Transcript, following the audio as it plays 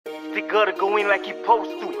Stick Gudda go in like he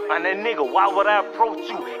supposed to. I'm that nigga, why would I approach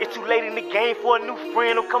you? It's too late in the game for a new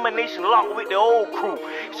friend. No combination locked with the old crew.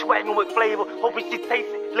 Swaggin' with flavor, hoping she taste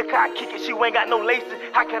it. Look how I kick it, she ain't got no laces.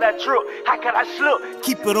 How could I trip? How could I slip?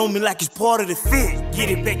 Keep it on me like it's part of the fit. Get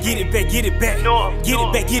it back, get it back, get it back. Get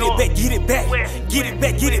it back, get it back, get it back. Get it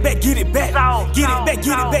back, get it back, get it back. Get it back,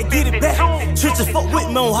 get it back, get it back. Trenches fuck with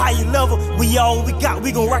me on higher level. We all we got,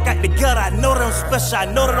 we gon' rock out the gutter. I know that I'm special, I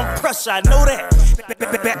know that I'm pressure, I know that.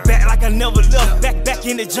 Back like I never left. Back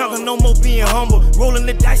in the jungle, no more being humble. Rolling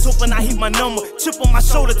the dice, hoping I hit my number. Chip on my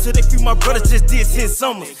shoulder till they feel my brother just did 10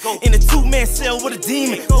 summers. In a 2-man cell with a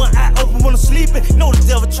demon. One eye open when I'm sleeping. Know the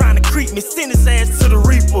devil trying to creep me. Send his ass to the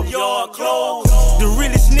reaper. Yard closed. The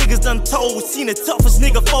realest niggas done told. Seen the toughest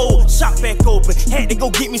nigga fold. Shot back open. Had to go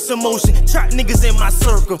get me some motion. Trap niggas in my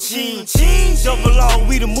circle. Ching, double all,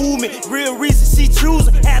 we the movement. Real reason she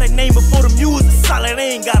choosing. Had a name before the music. Solid,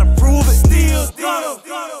 they ain't gotta prove it. Still.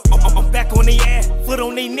 I'm back on they ass, foot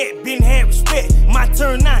on they neck, been had respect. My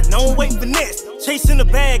turn now, don't wait for next. Chasing the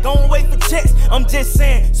bag, don't wait for checks. I'm just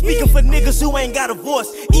saying, speaking for niggas who ain't got a voice.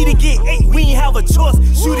 Either get 8, we ain't have a choice.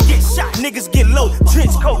 Shoot or get shot, niggas get low.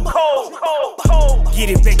 Trench coat, cold. Get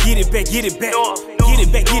it back, get it back, get it back. Get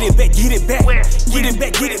it back, get it back, get it back. Get it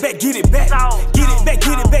back, get it back, get it back. Get it back,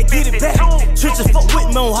 get it back, get it back. Trenches fuck with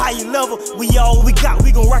me on higher level. We all we got,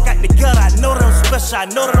 we gon' rock out the gutter. I know that I'm special, I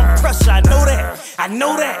know that I'm pressure, I know that. I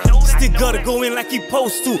know that. Stick Gudda go in like he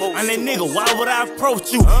supposed to. I'm that nigga, why would I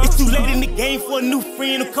approach you? It's too late in the game for a new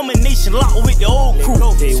friend. No combination locked with the old crew.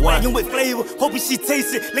 Swaggin' with flavor, hoping she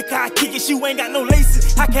taste it. Look how I kick it, she ain't got no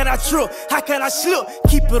laces. How can I trip? How can I slip?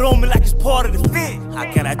 Keep it on me like it's part of the fit.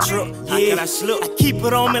 How can I trip? How can I slip? I keep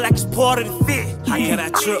it on me like it's part of the fit. How can I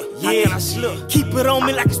trip? How can I slip? Keep it on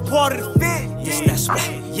me like it's part of the fit. This that spot,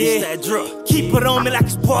 yeah, that drip. Keep it on me like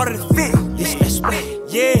it's part of the fit. This that spot,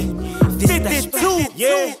 yeah, this that spot,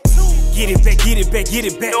 yeah. Get it back, get it back, get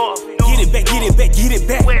it back. Get it back, get it back, get it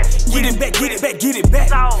back. Get it back, get it back, get it back.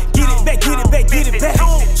 Get it back, get it back, get it back.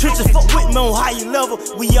 Trenches fuck with me on higher level.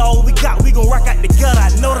 We all we got, we gon' rock out the gutter. I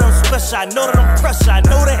know that I'm special, I know that I'm pressure, I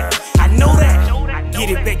know that. I know that. Get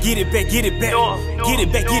it back, get it back, get it back. Get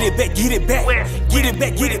it back, get it back, get it back. Get it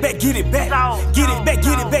back, get it back, get it back. Get it back,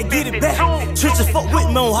 get it back, get it back. Trenches fuck with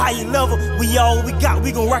me on higher level. We all we got,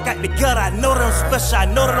 we gon' rock out the gutter. I know that I'm special, I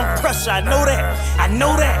know that I'm pressure, I know that. I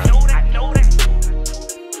know that.